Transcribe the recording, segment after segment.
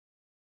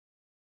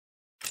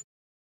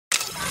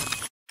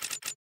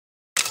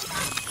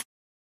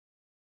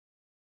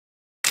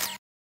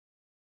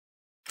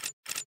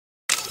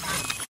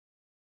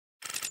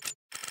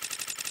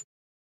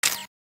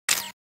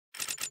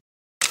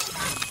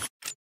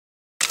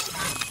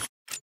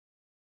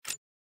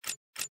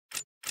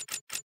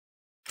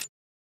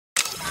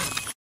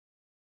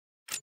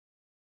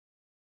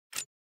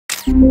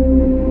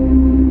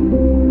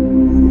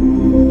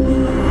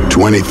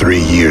23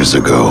 years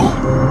ago,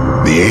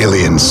 the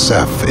alien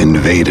Ceph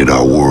invaded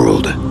our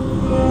world.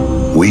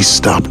 We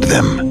stopped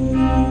them.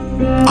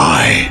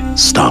 I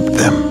stopped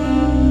them.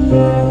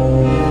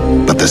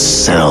 But the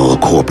C.E.L.L.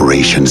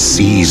 Corporation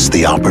seized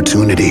the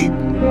opportunity,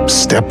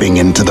 stepping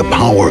into the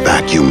power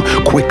vacuum,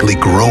 quickly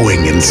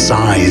growing in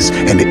size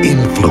and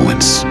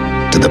influence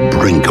to the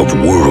brink of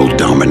world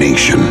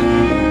domination.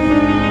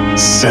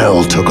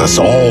 C.E.L.L. took us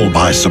all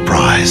by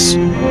surprise.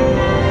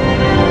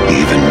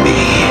 Even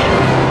me.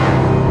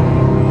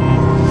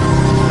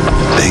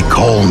 They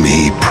call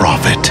me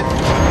Prophet.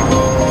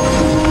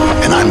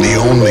 And I'm the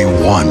only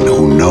one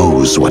who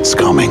knows what's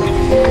coming.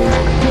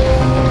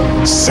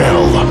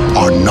 C.E.L.L.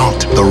 are not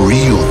the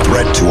real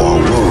threat to our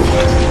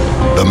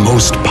world. The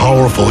most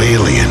powerful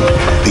alien,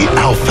 the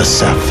Alpha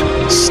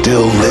Ceph,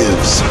 still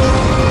lives.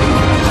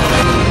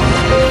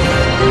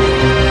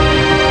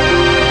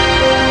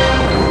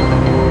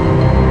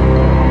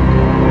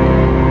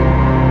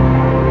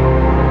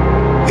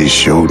 He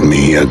showed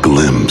me a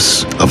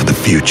glimpse of the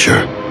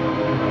future.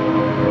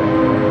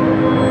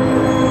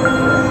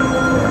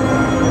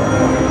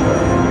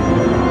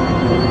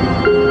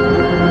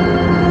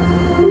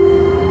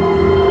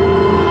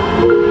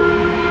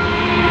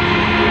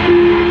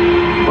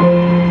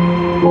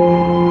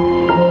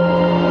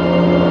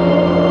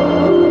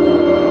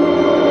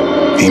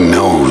 He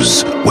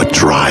knows what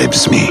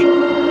drives me,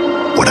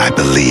 what I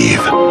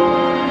believe.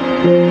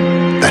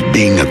 That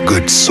being a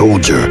good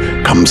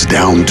soldier comes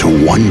down to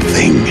one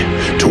thing,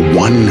 to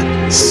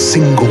one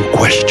single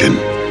question.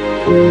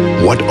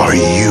 What are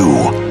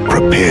you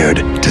prepared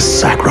to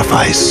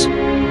sacrifice?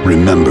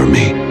 Remember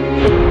me.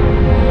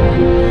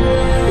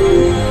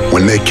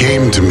 When they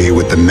came to me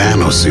with the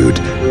Nanosuit,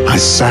 I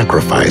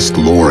sacrificed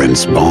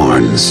Lawrence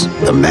Barnes,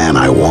 the man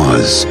I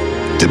was,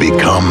 to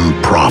become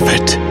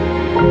Prophet.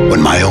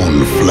 When my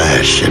own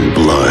flesh and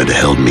blood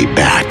held me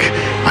back,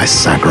 I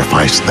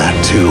sacrificed that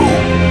too,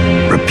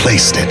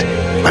 replaced it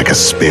like a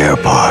spare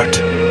part.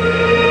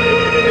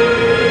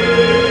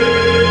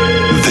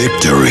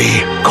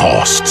 Victory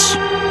costs.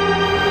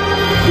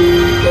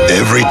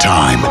 Every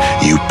time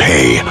you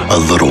pay a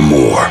little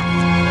more.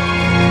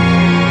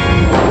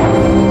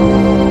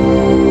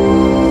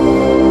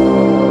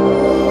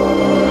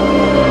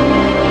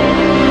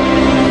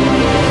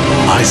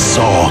 I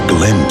saw a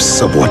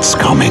glimpse of what's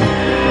coming.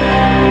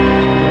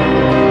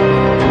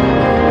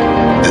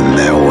 And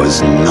there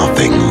was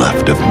nothing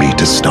left of me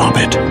to stop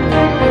it.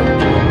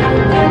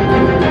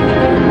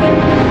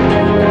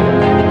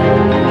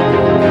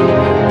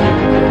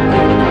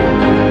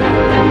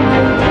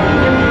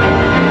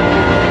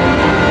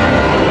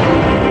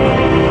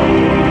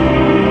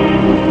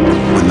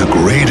 When the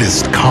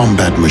greatest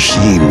combat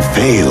machine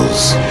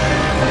fails,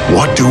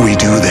 what do we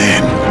do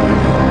then?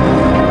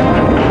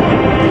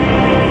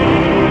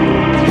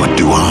 What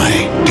do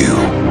I do?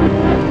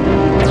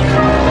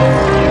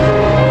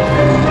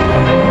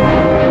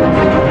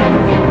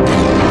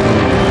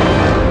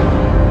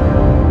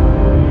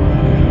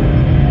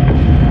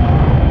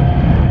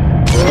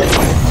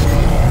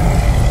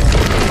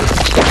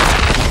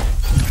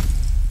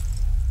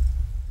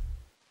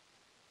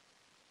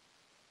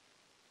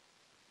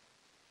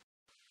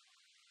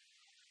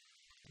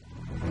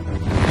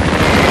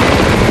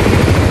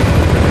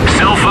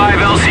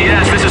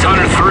 This is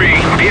Hunter 3.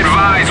 Be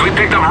advised, we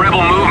picked up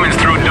rebel movements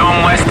through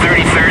Dome West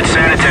 33rd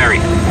Sanitary.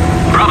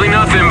 Probably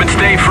nothing, but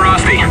stay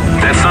frosty.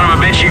 That son of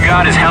a bitch you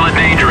got is hella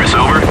dangerous,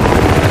 over.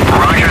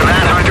 Roger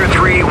that, Hunter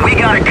 3. We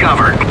got it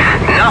covered.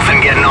 Nothing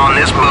getting on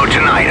this boat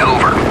tonight,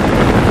 over.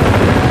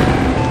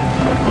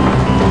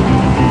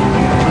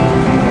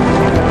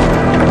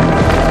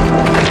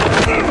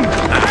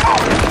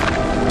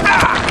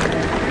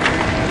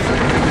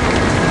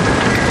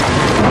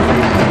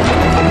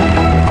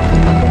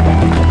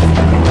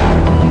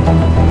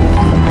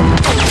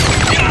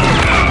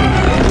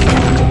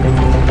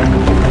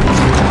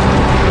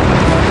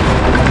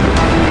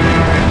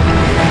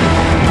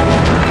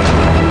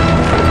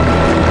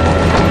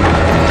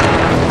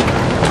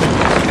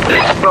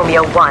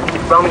 Romeo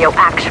 1, Romeo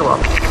Actual.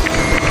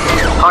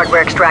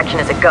 Hardware extraction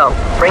is a go.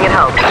 Bring it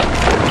home.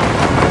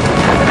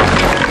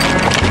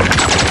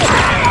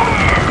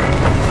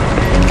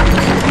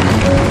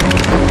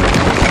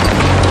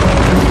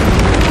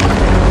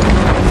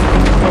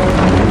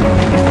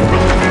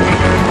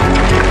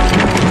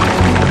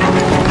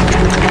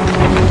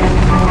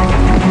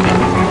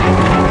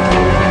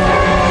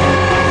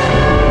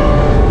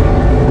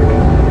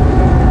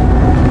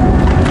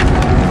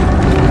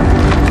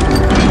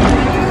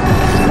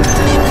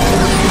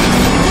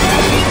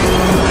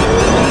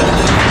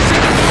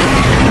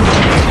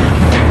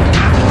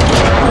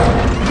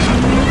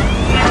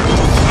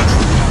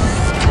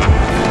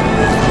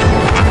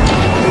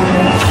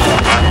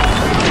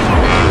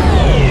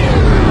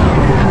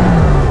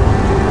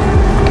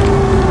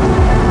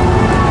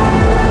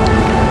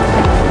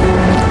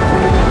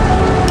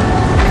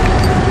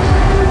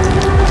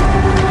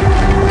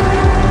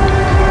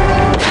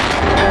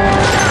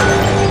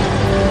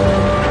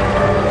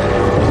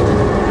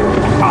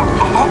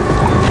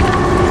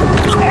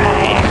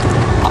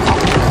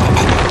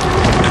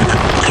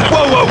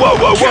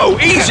 Whoa,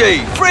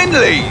 easy!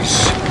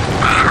 Friendlies!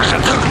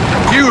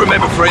 You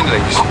remember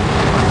friendlies?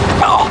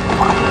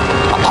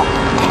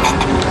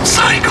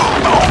 Psycho.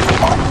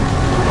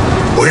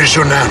 Where's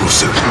your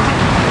nanosuit?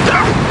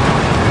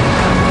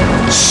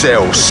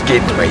 C.E.L.L.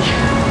 skinned me.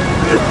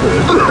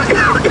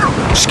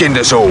 Skinned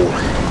us all.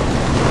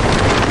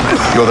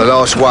 You're the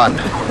last one.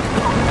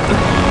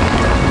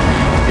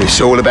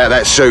 It's all about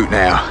that suit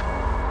now.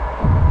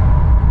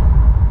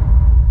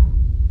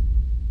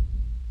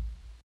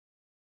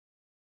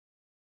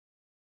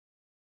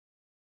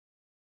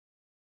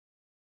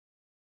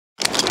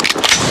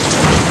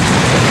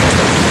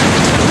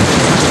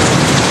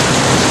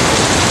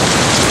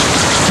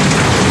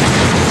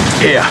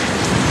 Here,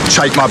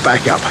 take my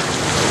backup.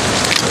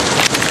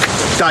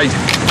 Dave,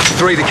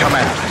 3 to come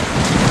out.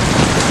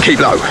 Keep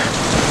low.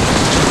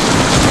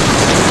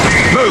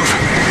 Move!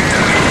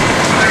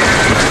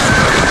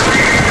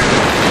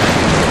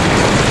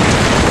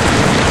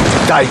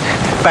 Dave,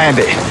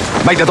 Bandit,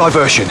 make the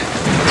diversion.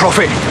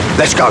 Prophet,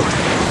 let's go.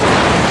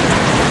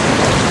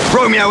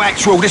 Romeo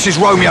Actual, this is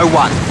Romeo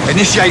 1.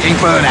 Initiating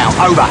burnout,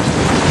 over.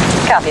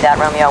 Copy that,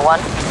 Romeo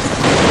 1.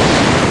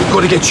 We've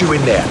got to get you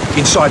in there,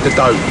 inside the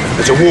dome.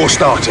 There's a war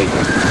starting.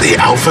 The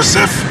Alpha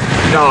Ceph?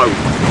 No.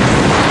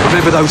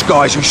 Remember those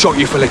guys who shot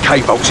you full of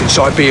K-bolts in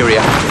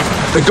Siberia?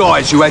 The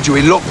guys who had you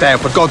in lockdown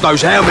for God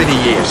knows how many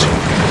years?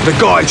 The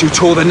guys who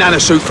tore the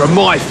nanosuit from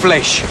my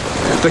flesh?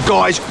 The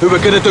guys who were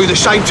going to do the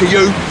same to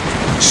you?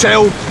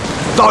 C.E.L.L,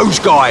 those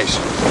guys.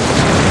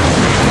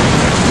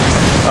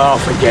 Oh,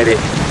 forget it.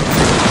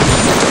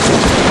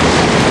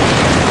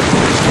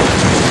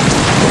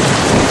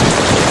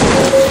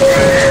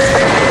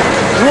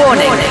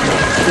 Warning.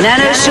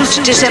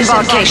 Nanosuit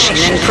disembarkation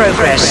in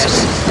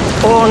progress.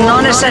 All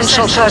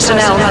non-essential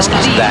personnel must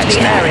leave the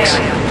area.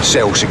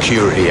 C.E.L.L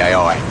security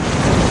AI.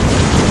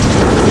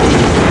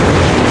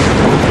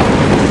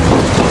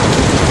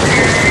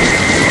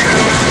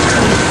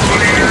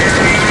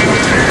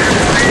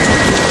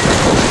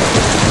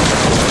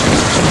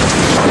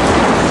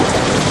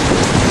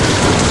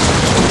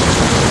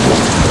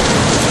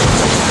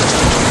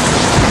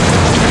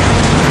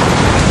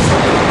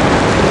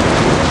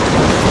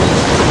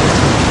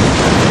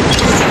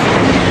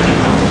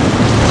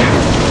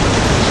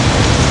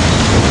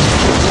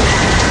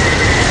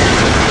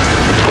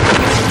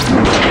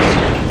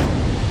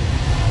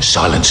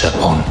 Silencer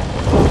on.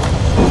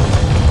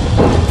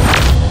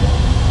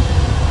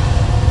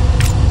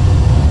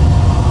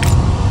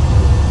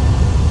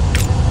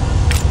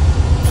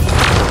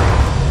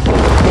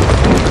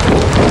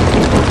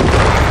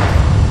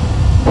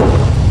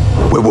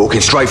 We're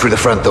walking straight through the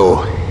front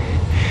door.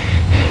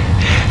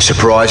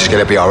 Surprise is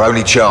going to be our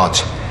only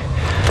chance.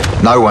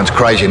 No one's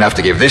crazy enough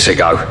to give this a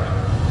go.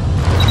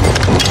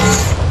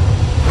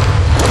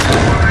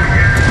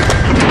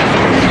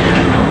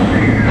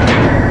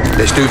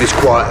 Let's do this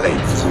quietly.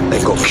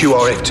 They've got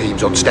QRF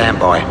teams on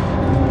standby.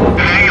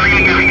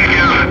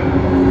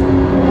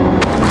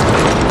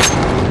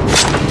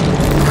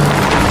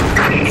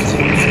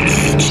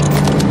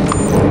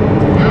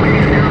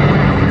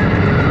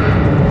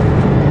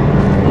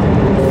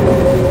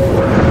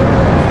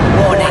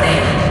 Warning.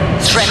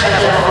 Threat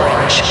level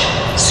orange.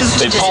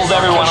 They pulled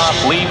everyone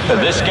off lead for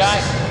this guy?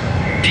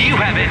 Do you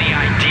have any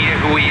idea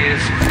who he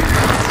is?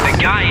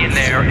 The guy in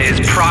there is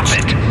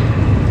Prophet.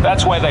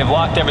 That's why they've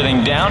locked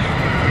everything down?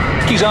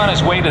 He's on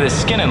his way to the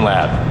skinning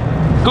lab.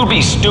 Who'd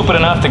be stupid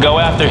enough to go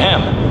after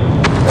him?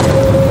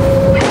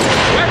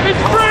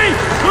 Weapons free!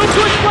 Move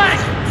to his flank!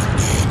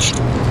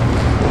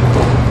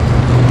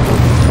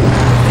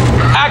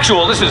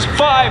 Actual, this is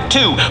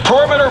 5-2.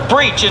 Perimeter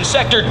breach in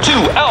Sector 2,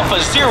 Alpha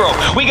 0.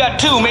 We got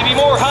 2, maybe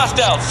more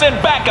hostiles.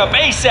 Send backup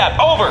ASAP,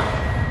 over!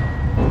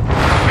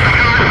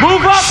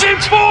 Move up in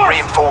force!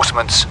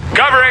 Reinforcements.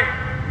 Covering!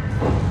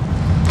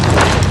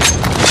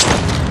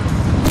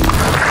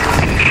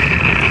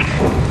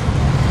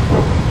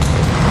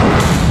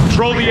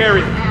 Control the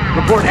area.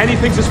 Report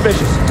anything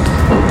suspicious.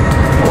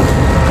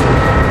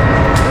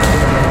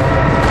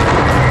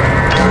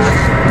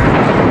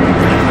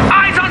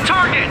 Eyes on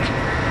target!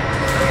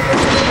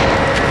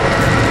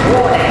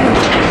 Warning.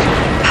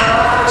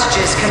 Power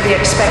outages can be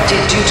expected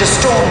due to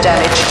storm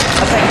damage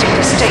affecting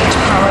the state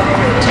power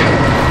grid.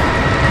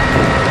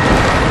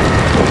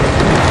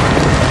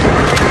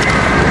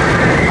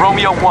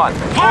 Romeo 1,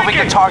 moving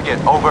the target,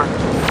 over.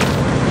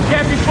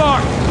 Can't be far.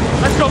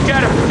 Let's go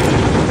get him.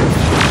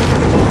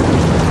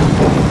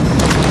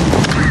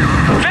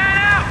 Fan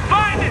out!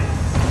 Find it!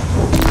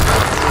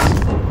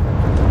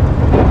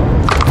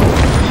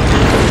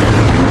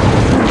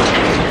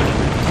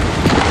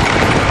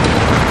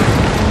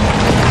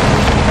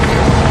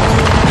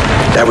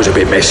 That was a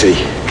bit messy.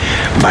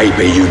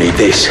 Maybe you need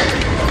this.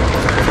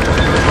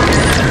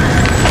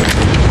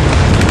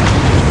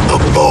 A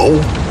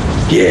bow?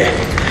 Yeah.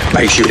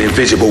 Makes you an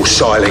invisible,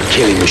 silent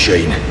killing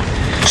machine.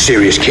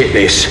 Serious kit,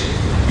 this.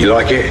 You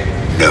like it?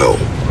 No.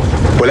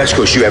 Well, that's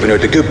because you haven't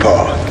heard the good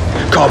part.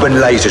 Carbon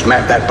lasers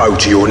map that bow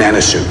to your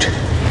nanosuit.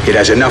 It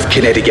has enough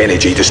kinetic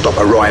energy to stop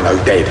a rhino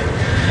dead.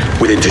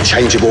 With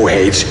interchangeable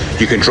heads,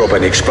 you can drop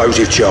an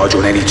explosive charge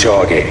on any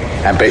target.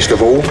 And best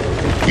of all,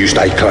 you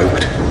stay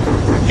cloaked.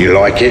 You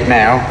like it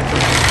now?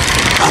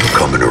 I'm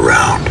coming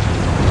around.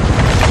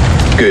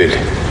 Good.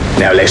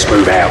 Now let's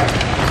move out.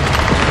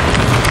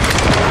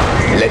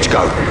 Let's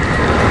go.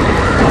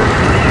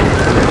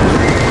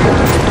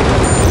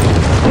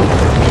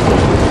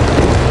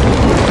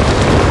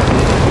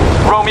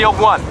 Romeo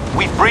 1,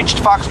 we've breached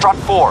Foxtrot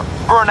 4.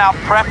 Burnout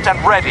prepped and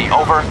ready,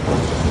 over.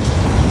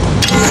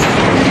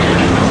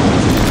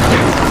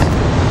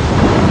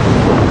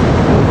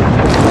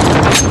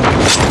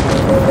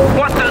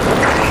 What the?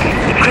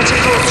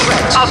 Critical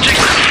threat. Object.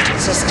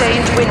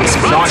 Sustained wind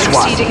speeds Nice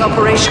one. exceeding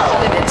operational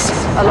limits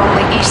along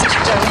the east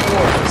dome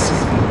walls.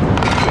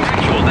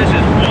 Actual, this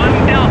is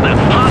 1 Delta.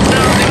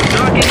 Hostiles in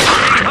target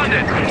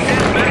 300.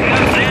 Send back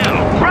up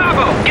down.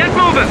 Bravo, get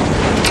moving.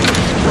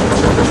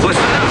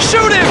 Listen up.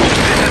 Shoot him!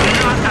 This is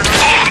not an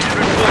automated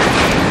report.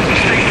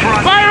 Stay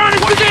front. Fire on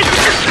his position!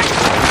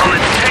 I'm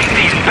gonna take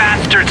these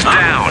bastards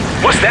down.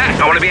 What's that?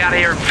 I want to be out of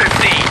here in 15.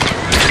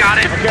 Got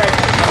it? Okay.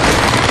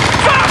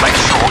 Make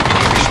sure you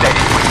keep it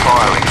steady with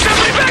firing.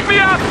 Somebody back me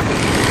up!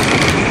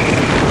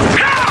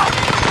 Help!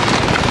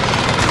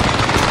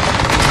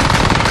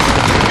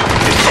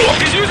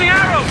 He's using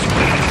arrows!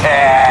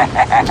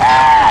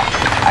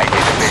 I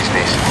did the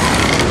business.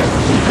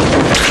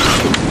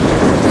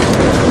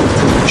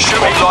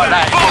 Shoot Be like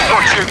that, you'll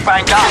watch you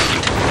bang up.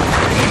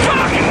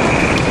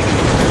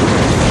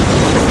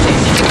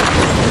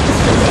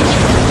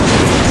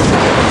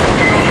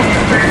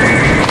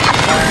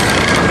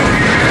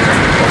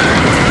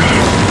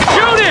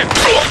 Shoot him!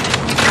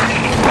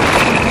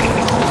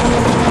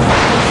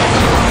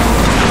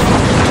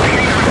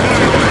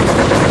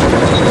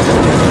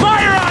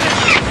 Fire on him!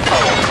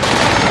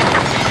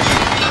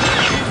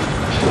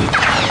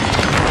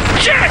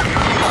 Shit!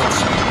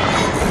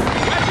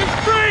 That's his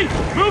free!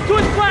 Move to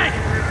his flank!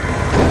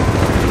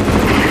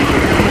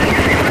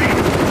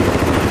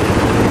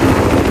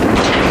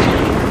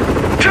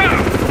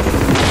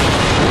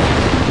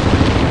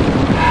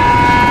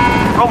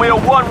 Romeo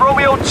 1,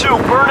 Romeo 2,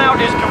 burnout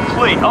is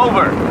complete,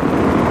 over.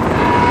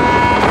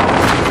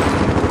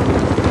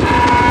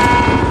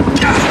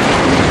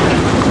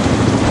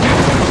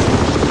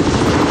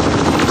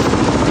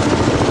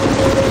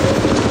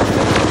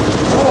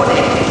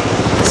 Warning.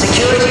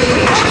 Security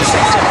breach in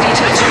sector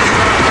Beta 2.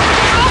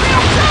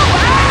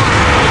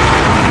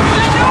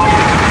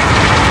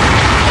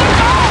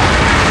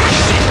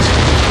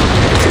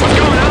 What's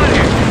going on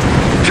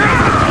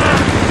here?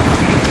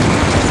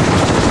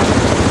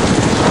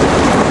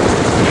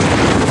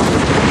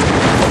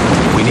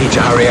 We need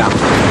to hurry up.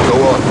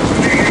 Go on.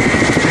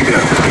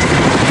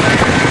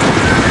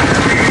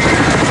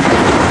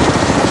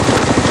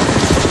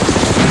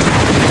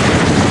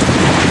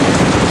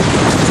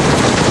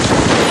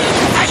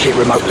 Hack it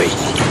remotely.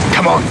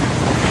 Come on.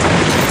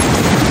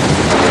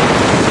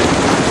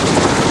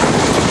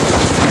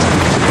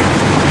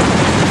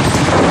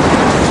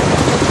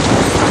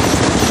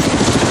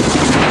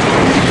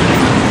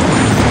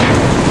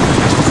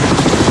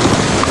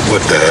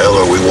 What the hell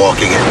are we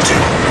walking into?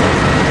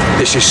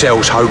 This is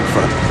C.E.L.'s home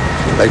front.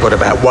 They've got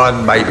about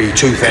 1, maybe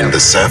 2,000. And the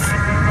Ceph?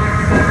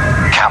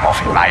 Come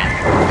off it, mate.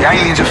 The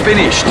aliens are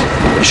finished.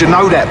 You should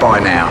know that by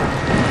now.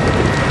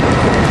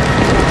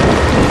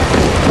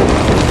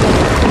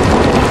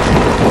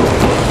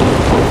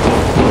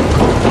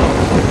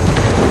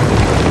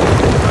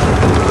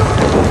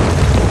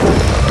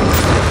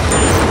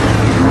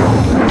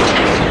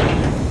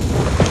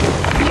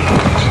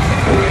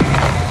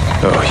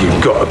 Oh,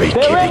 you've got to be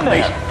kidding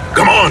me.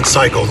 Come on,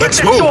 Cycle,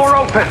 let's move! Door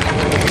open!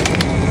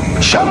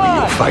 Show me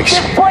your face.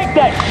 Just break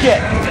that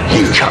shit!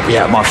 You cut me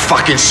out of my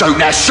fucking suit,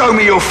 now show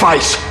me your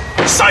face!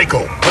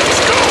 Cycle, let's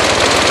go!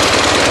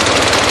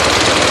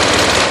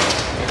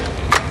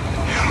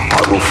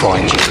 I will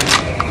find you.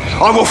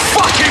 I will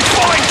fucking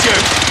find you!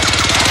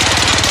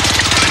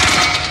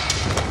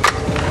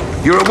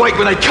 You're awake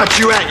when they cut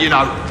you out, you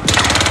know.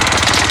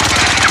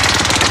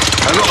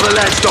 A lot of the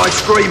lads died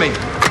screaming.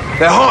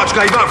 Their hearts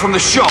gave up from the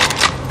shock.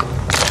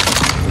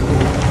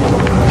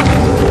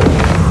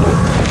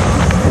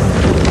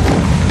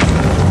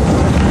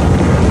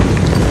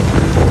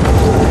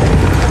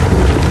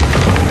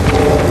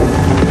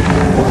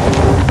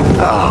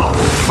 Oh,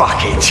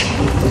 fuck it.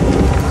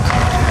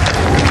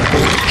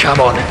 Come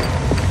on.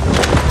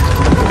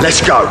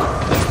 Let's go.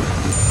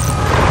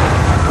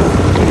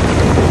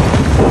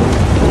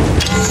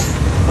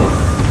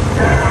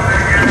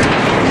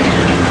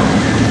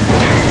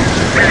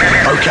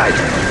 Okay,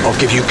 I'll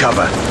give you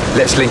cover.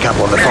 Let's link up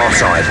on the far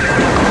side.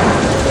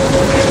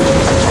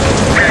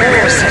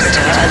 War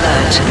sector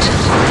alerted.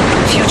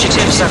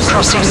 Fugitives are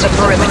crossing the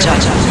perimeter.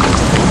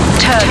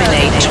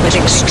 Terminate with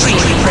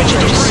extreme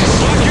prejudice.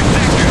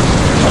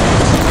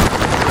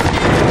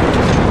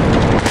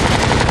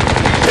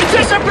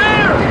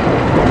 Disappear!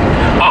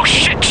 Oh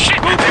shit!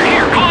 They're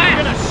here,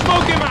 Client!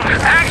 Smoke him out!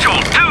 Actual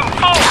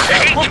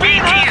 2-4.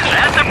 HVT is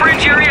at the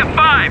bridge area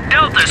 5,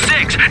 Delta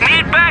 6.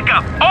 Need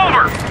backup.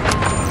 Over.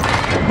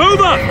 Move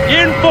up!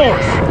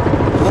 Enforce!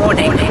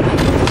 Warning.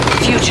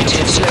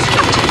 Fugitives located.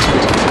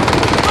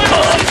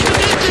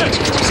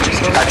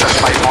 That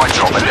just made my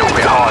job a little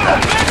bit harder.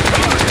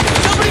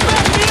 Somebody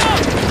back me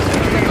up!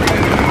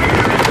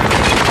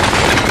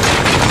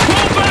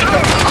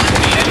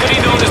 The entity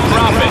known as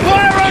Prophet.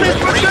 Fire on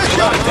his position!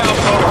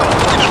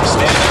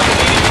 Stand up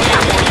immediately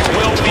or you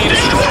will be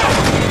destroyed.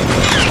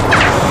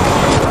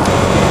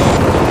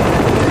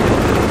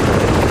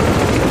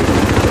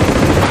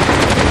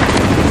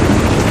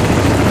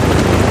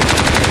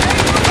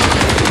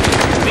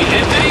 The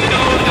entity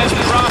known as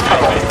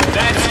Prophet.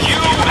 That's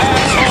you,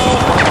 asshole!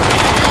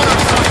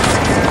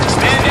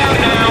 Stand down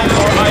now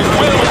or I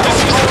will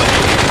destroy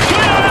you.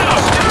 Get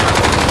out!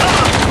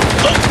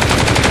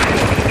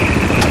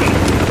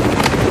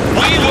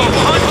 We will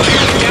hunt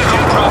you down,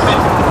 Prophet.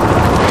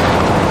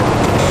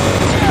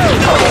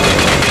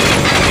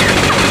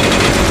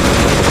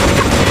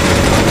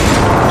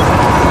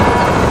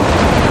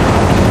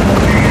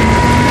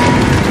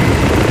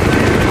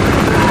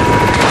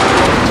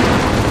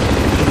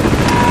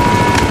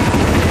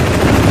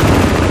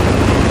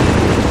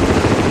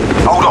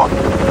 Hold on.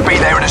 Be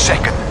there in a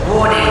second.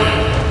 Warning.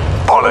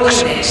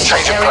 Bollocks. Coordinates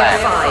Change of Area plan.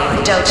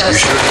 5, Delta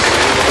 6.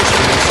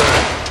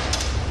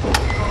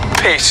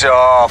 Piss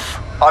off.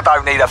 I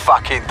don't need a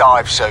fucking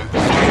dive suit.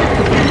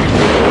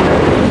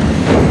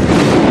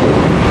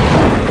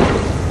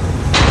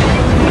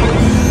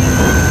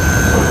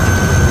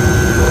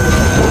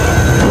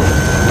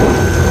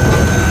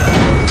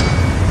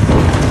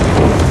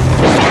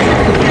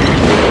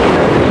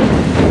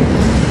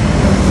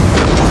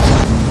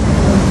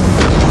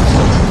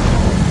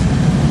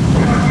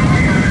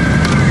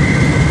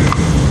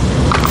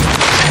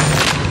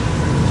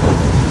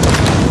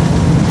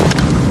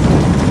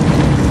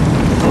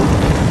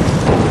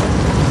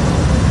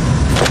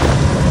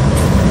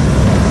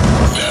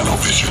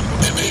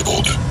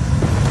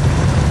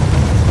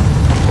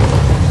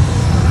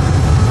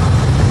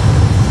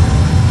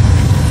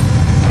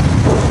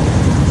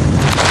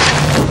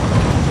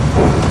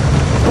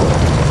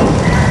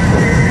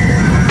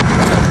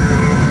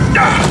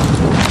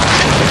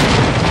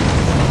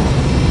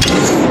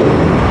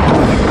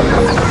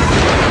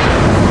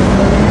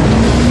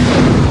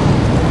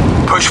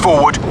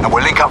 Forward, and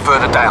we'll link up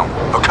further down,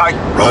 okay?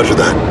 Roger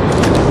that.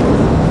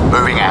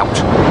 Moving out.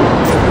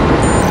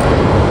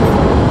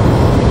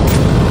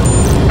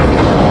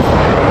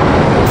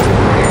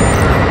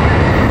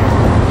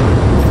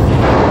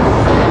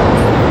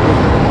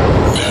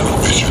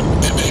 Nanovision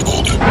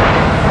enabled.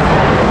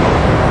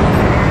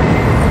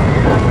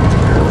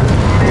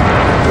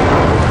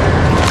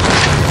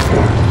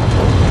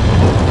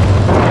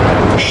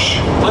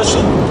 Shh,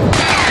 listen.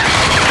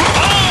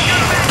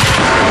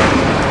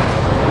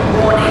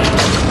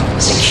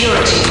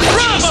 Security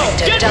breach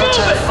sector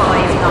Delta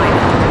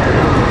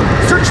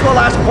 59. Search the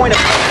last point of...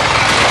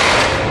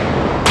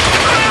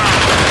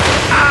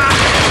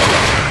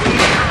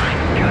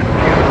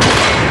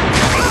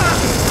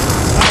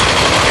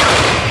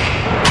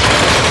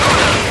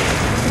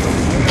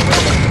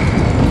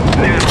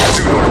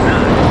 Nanosuit or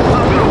not,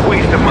 I'm gonna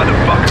waste a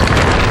motherfucker.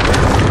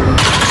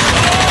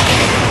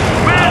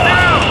 Man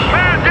down!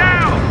 Man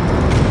down!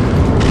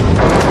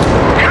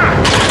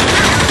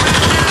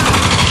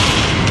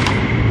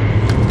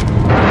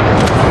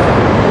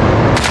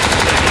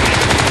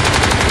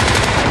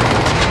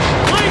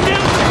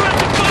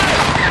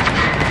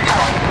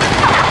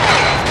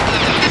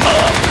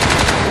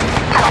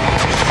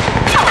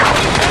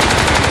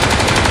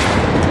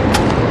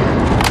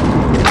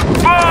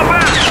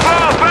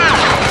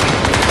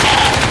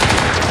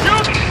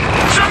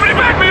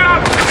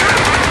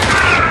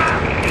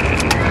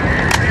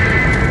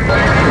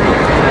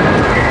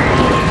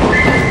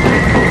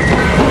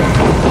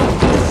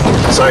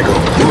 Psycho,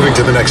 moving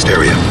to the next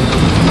area.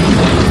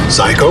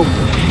 Psycho?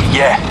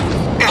 Yeah.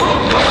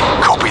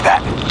 Copy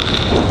that.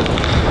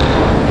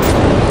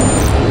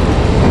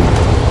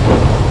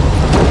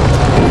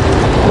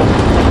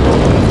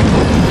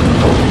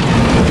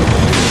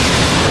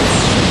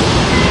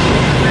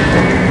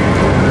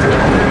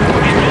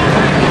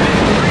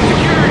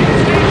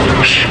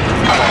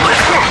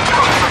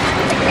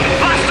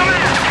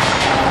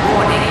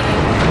 Warning.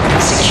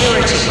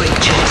 Security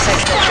breach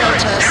sector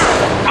Delta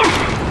 7.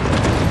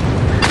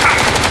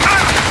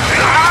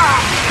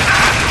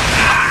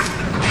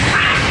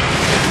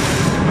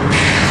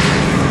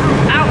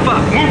 Alpha,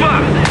 move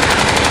up!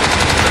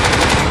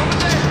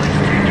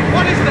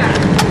 What is that?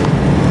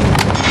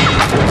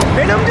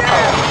 Pin him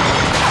down!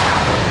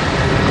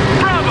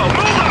 Bravo,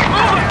 move up,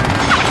 move up!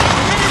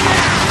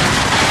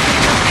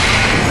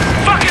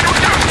 Fucking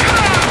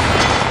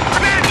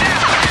man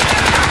down!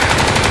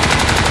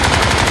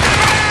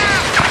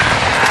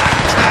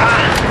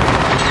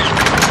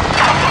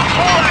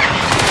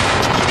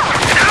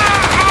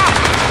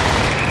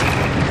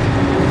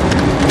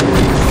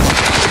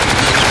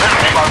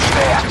 Almost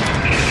there.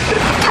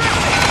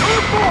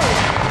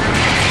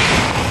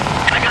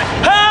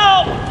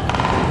 Help!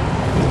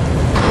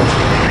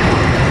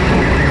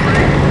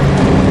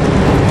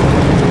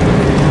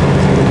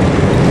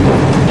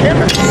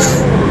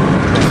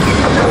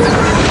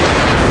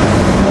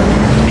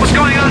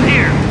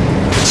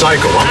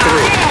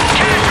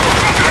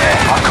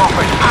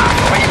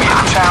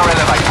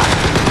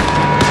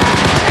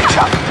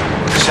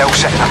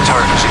 Setting up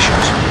turret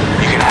positions.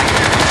 You can hang it.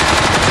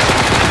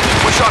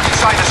 Wish I could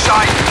say the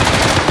same.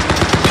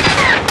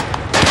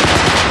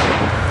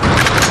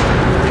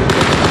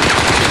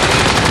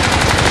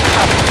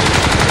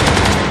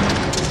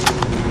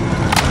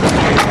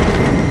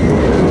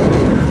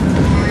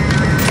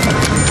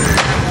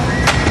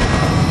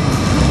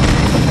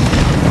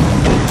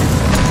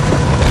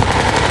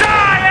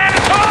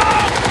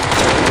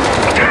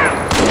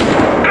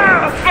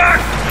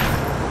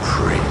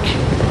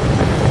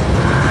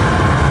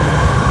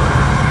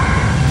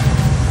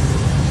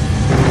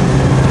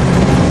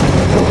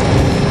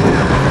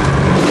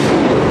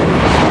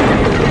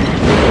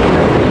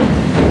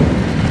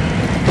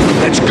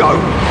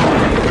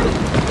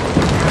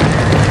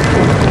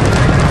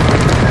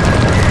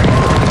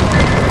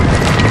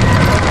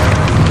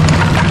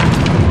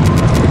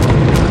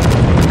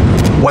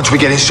 Once we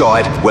get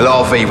inside, we'll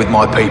RV with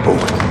my people.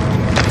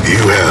 You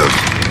have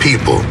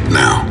people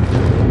now.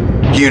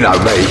 You know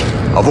me.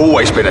 I've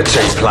always been a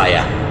team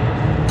player.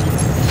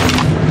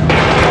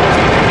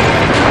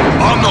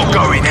 I'm not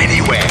going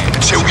anywhere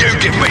until you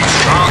give me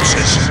some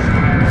answers.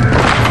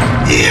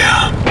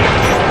 Yeah,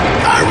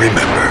 I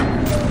remember.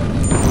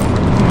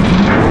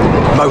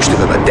 Most of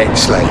them are debt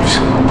slaves.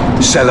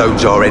 C.E.L.L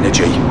owns our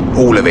energy,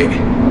 all of it.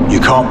 You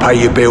can't pay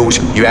your bills,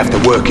 you have to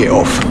work it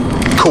off.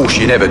 Of course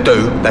you never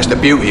do, that's the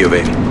beauty of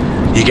it.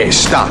 You get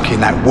stuck in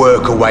that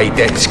work-away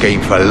debt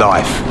scheme for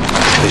life.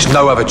 There's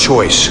no other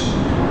choice.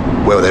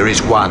 Well, there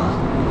is one.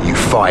 You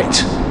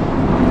fight.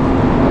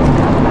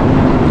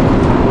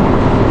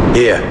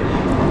 Here,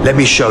 let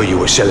me show you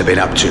what C.E.L.L have been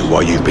up to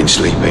while you've been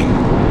sleeping.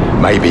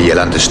 Maybe you'll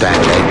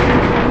understand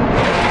then.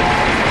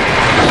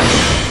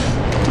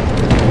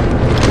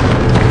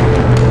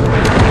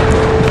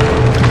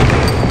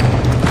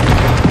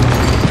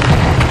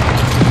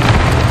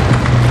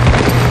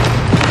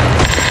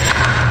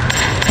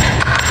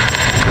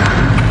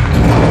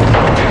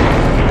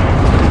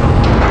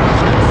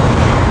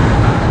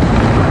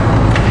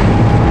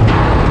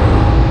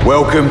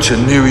 Welcome to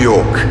New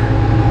York,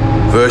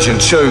 version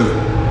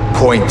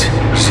 2.0.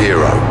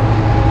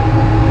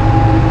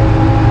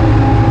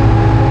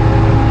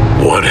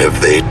 What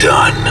have they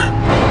done?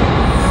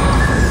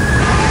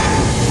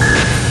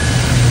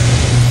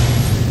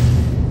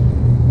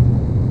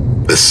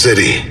 The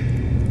city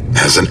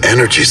has an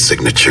energy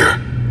signature.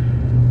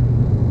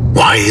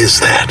 Why is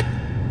that?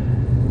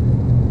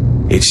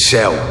 It's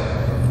C.E.L.L.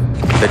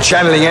 They're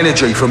channeling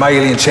energy from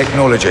alien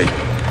technology,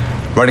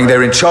 running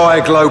their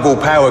entire global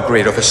power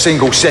grid off a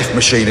single Ceph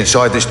machine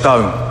inside this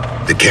dome.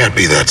 It can't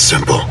be that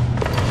simple.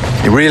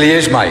 It really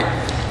is, mate.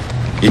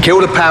 You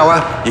kill the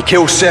power, you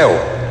kill C.E.L.L.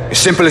 As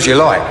simple as you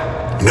like.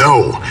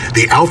 No,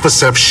 the Alpha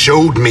Ceph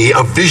showed me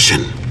a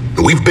vision.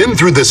 We've been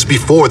through this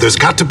before. There's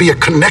got to be a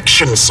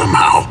connection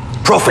somehow.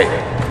 Prophet,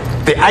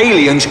 the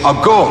aliens are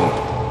gone.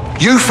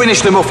 You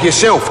finished them off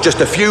yourself, just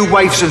a few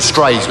waifs and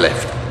strays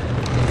left.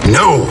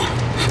 No,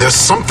 there's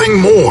something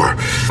more.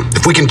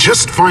 If we can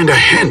just find a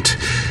hint.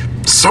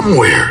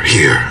 Somewhere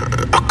here,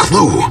 a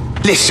clue.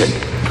 Listen,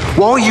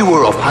 while you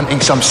were off hunting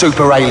some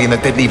super alien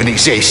that didn't even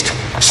exist,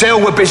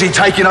 C.E.L.L were busy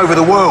taking over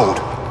the world.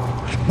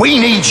 We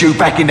need you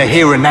back in the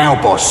here and now,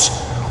 boss.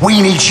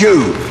 We need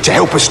you to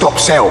help us stop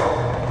C.E.L.L.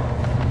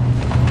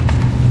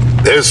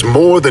 There's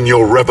more than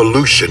your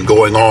revolution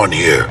going on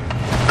here.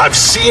 I've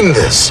seen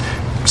this.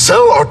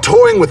 C.E.L.L are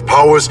toying with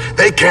powers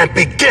they can't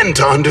begin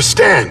to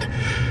understand.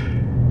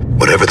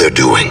 Whatever they're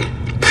doing,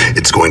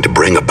 it's going to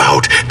bring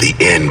about the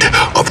end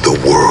of the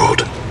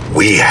world.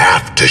 We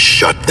have to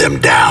shut them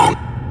down.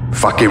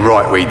 Fucking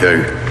right we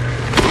do.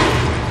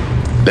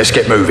 Let's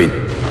get moving.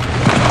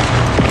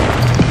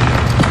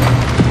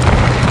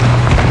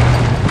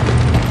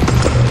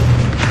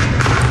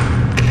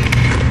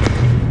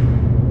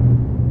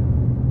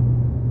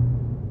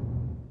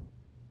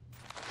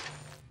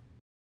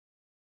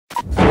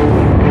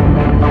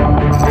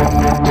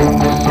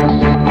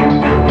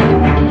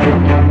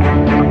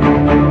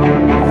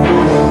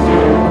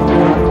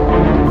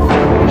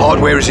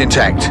 Hardware is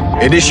intact.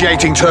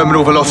 Initiating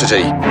terminal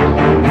velocity.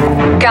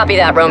 Copy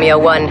that, Romeo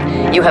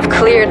 1. You have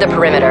cleared the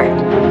perimeter.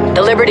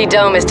 The Liberty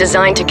Dome is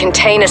designed to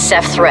contain a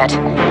Ceph threat.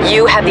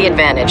 You have the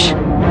advantage.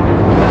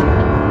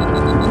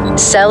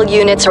 C.E.L.L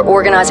units are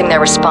organizing their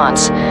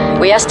response.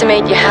 We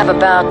estimate you have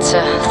about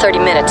 30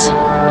 minutes.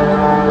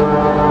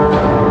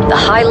 The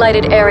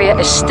highlighted area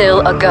is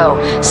still a go.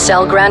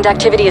 C.E.L.L ground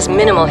activity is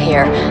minimal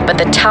here, but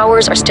the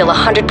towers are still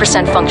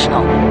 100%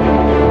 functional.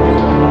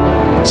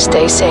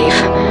 Stay safe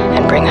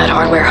and bring that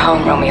hardware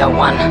home, Romeo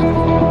 1.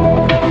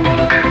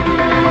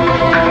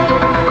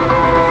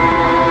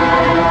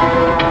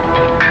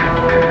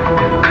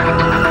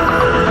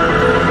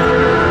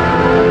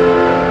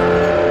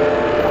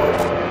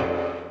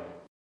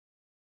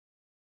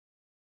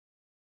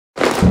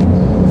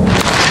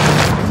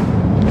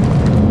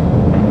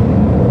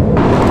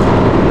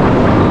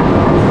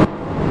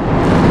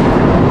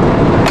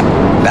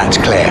 That's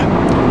Claire,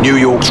 New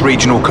York's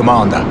regional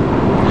commander.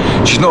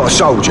 She's not a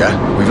soldier.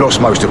 We've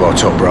lost most of our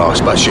top brass,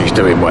 but she's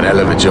doing one hell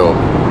of a job.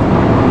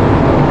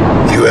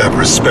 You have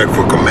respect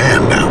for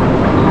command now.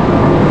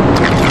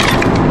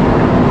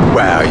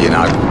 Well, you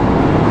know,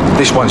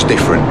 this one's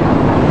different.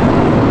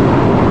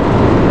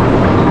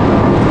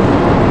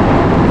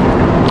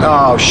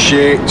 Oh,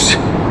 shit.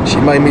 She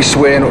made me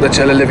swear not to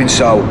tell a living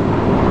soul.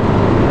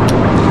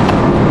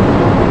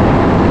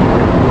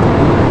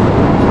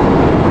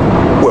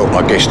 Well,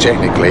 I guess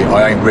technically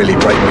I ain't really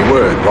breaking my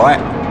word,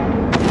 right?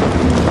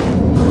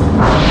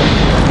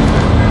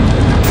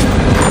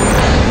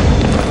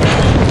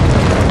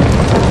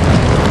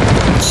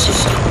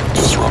 System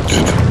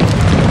disrupted.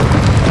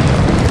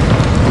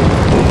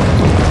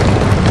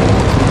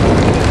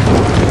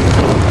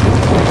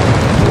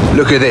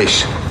 Look at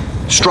this.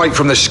 Straight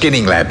from the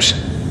skinning labs.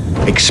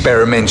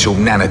 Experimental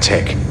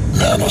nanotech.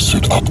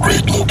 Nanosuit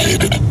upgrade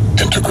located.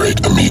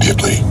 Integrate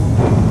immediately.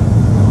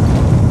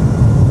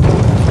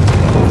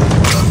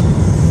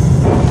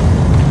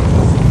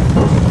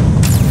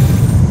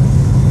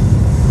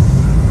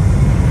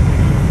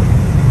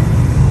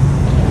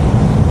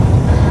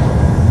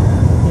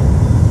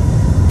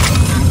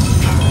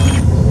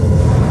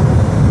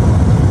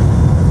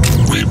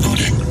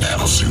 Rebooting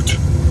Nanosuit.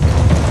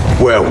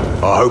 Well,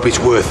 I hope it's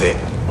worth it.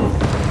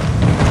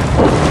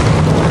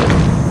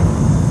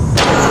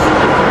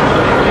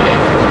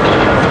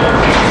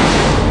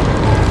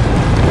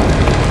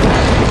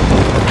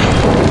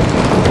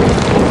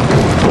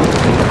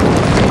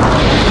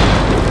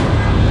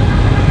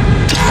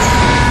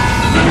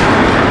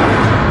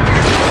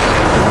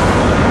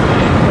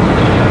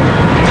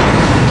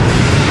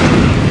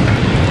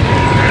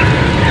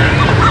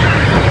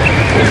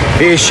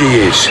 Here she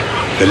is,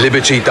 the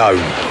Liberty Dome.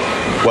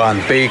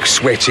 One big,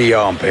 sweaty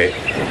armpit.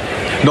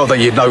 Not that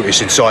you'd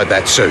notice inside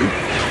that suit,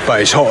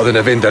 but it's hotter than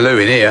a Vindaloo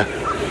in here.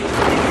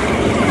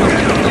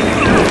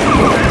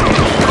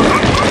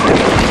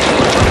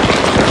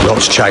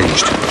 Lots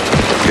changed.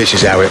 This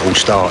is how it all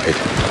started.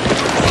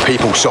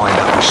 People signed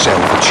up with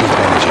C.E.L.L for cheap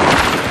energy.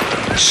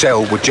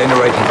 C.E.L.L were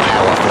generating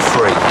power for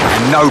free,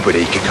 and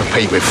nobody could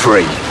compete with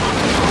free.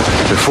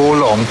 Before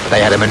long,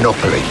 they had a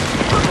monopoly.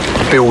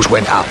 Bills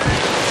went up.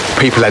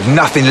 People had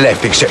nothing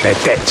left except their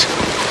debt.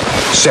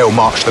 C.E.L.L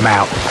marched them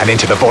out and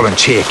into the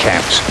volunteer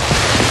camps.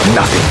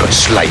 Nothing but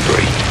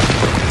slavery.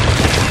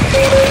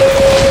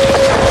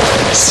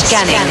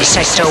 Scanning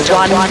Sector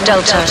 1,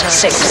 Delta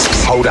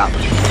 6. Hold up.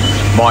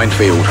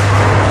 Minefield.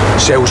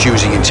 C.E.L.L's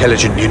using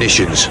intelligent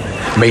munitions.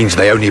 Means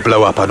they only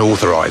blow up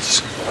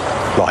unauthorized.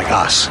 Like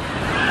us.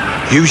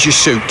 Use your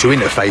suit to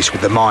interface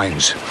with the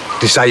mines.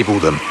 Disable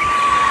them.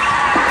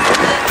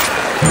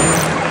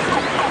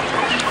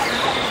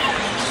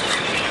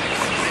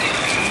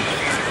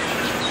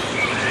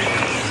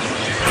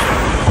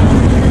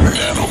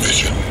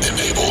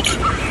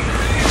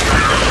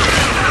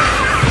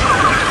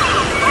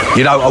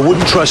 You know, I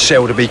wouldn't trust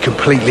C.E.L.L to be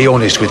completely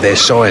honest with their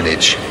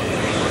signage.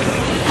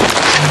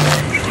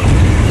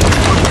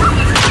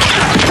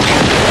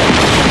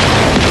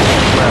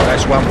 Well,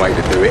 that's one way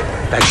to do it.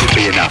 That should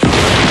be enough.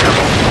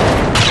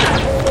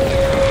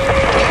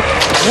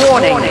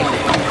 Warning.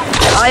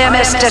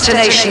 IMS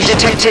detonation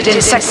detected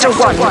in Sector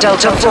 1,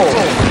 Delta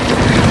 4.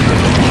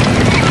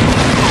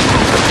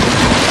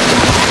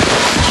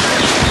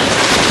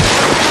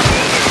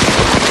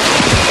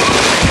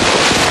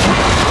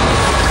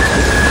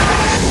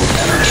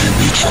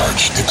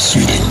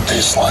 Exceeding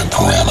baseline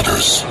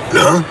parameters.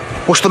 Huh?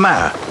 What's the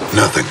matter?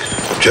 Nothing.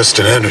 Just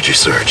an energy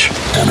surge.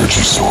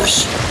 Energy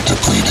source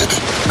depleted.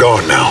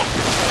 Gone now.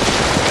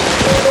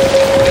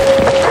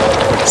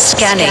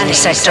 Scanning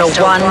Sector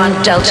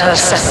 1, Delta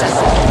 7.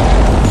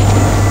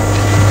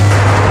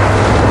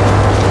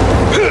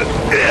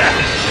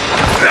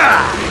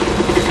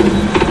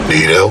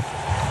 Need help?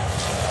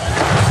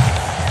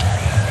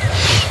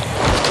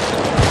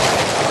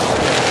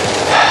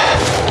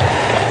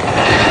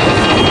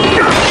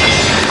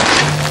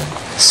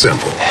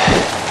 Simple.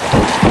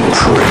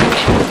 Prick.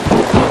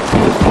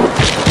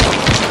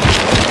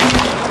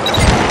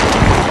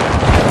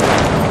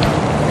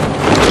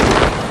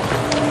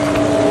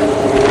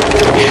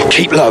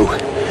 Keep low.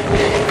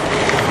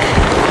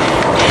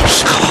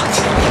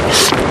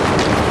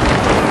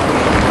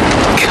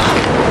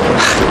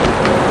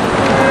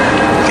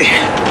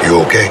 You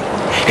okay?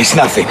 It's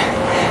nothing.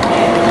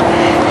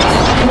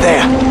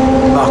 There.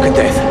 Mark of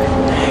death.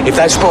 If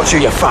that spots you,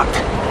 you're fucked.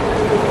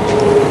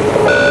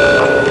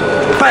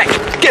 Back!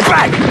 Get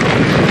back!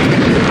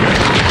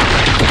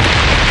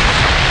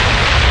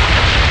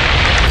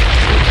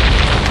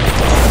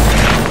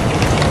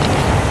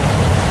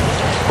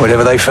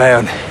 Whatever they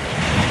found,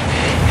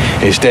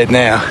 it's dead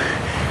now.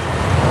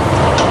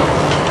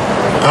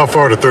 How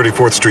far to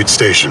 34th Street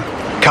Station?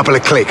 Couple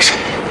of clicks.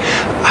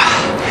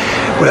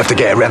 We'll have to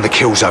get around the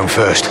kill zone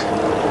first.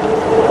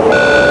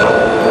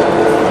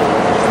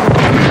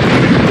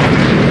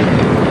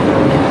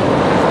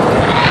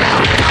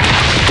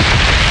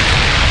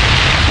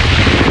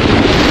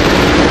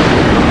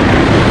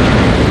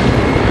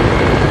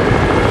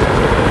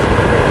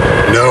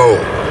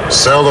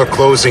 C.E.L.L are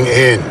closing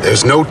in.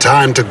 There's no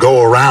time to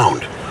go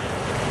around.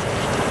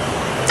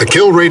 The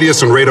kill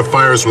radius and rate of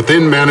fire is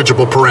within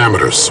manageable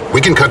parameters.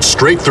 We can cut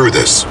straight through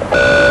this. You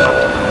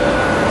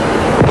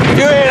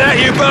hear that,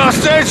 you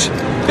bastards?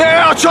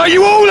 Yeah, I'll try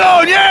you all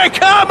on! Yeah,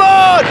 come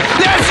on!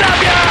 Let's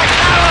have ya!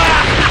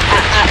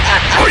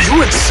 Are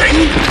you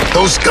insane?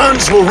 Those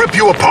guns will rip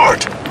you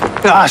apart.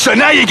 Ah, so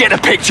now you get the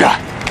picture.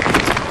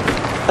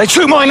 They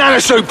took my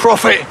nanosuit,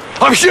 Prophet.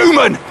 I'm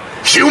human!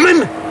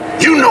 Human?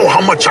 You know how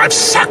much I've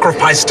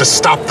sacrificed to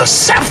stop the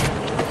Ceph?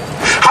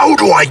 How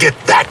do I get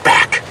that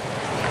back?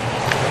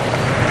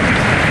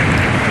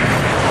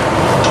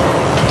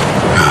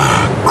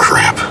 Ah,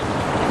 crap.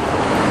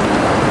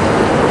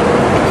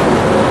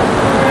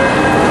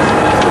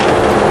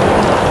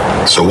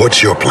 So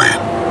what's your plan?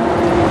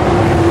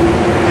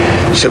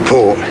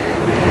 Support.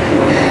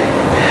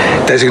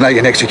 Designate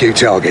and execute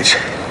targets.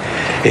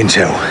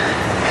 Intel.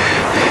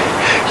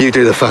 You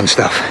do the fun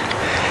stuff.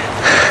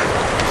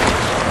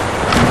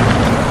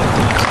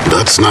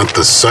 That's not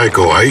the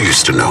Psycho I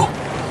used to know.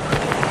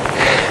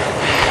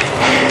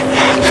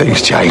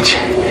 Things change.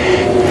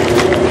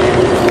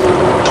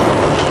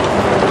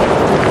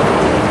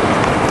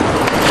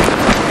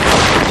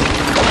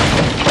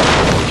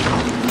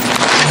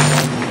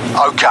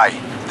 Okay,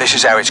 this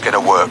is how it's gonna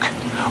work.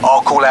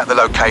 I'll call out the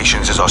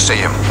locations as I see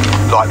them,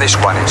 like this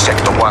one in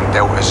Sector 1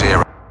 Delta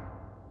Zero.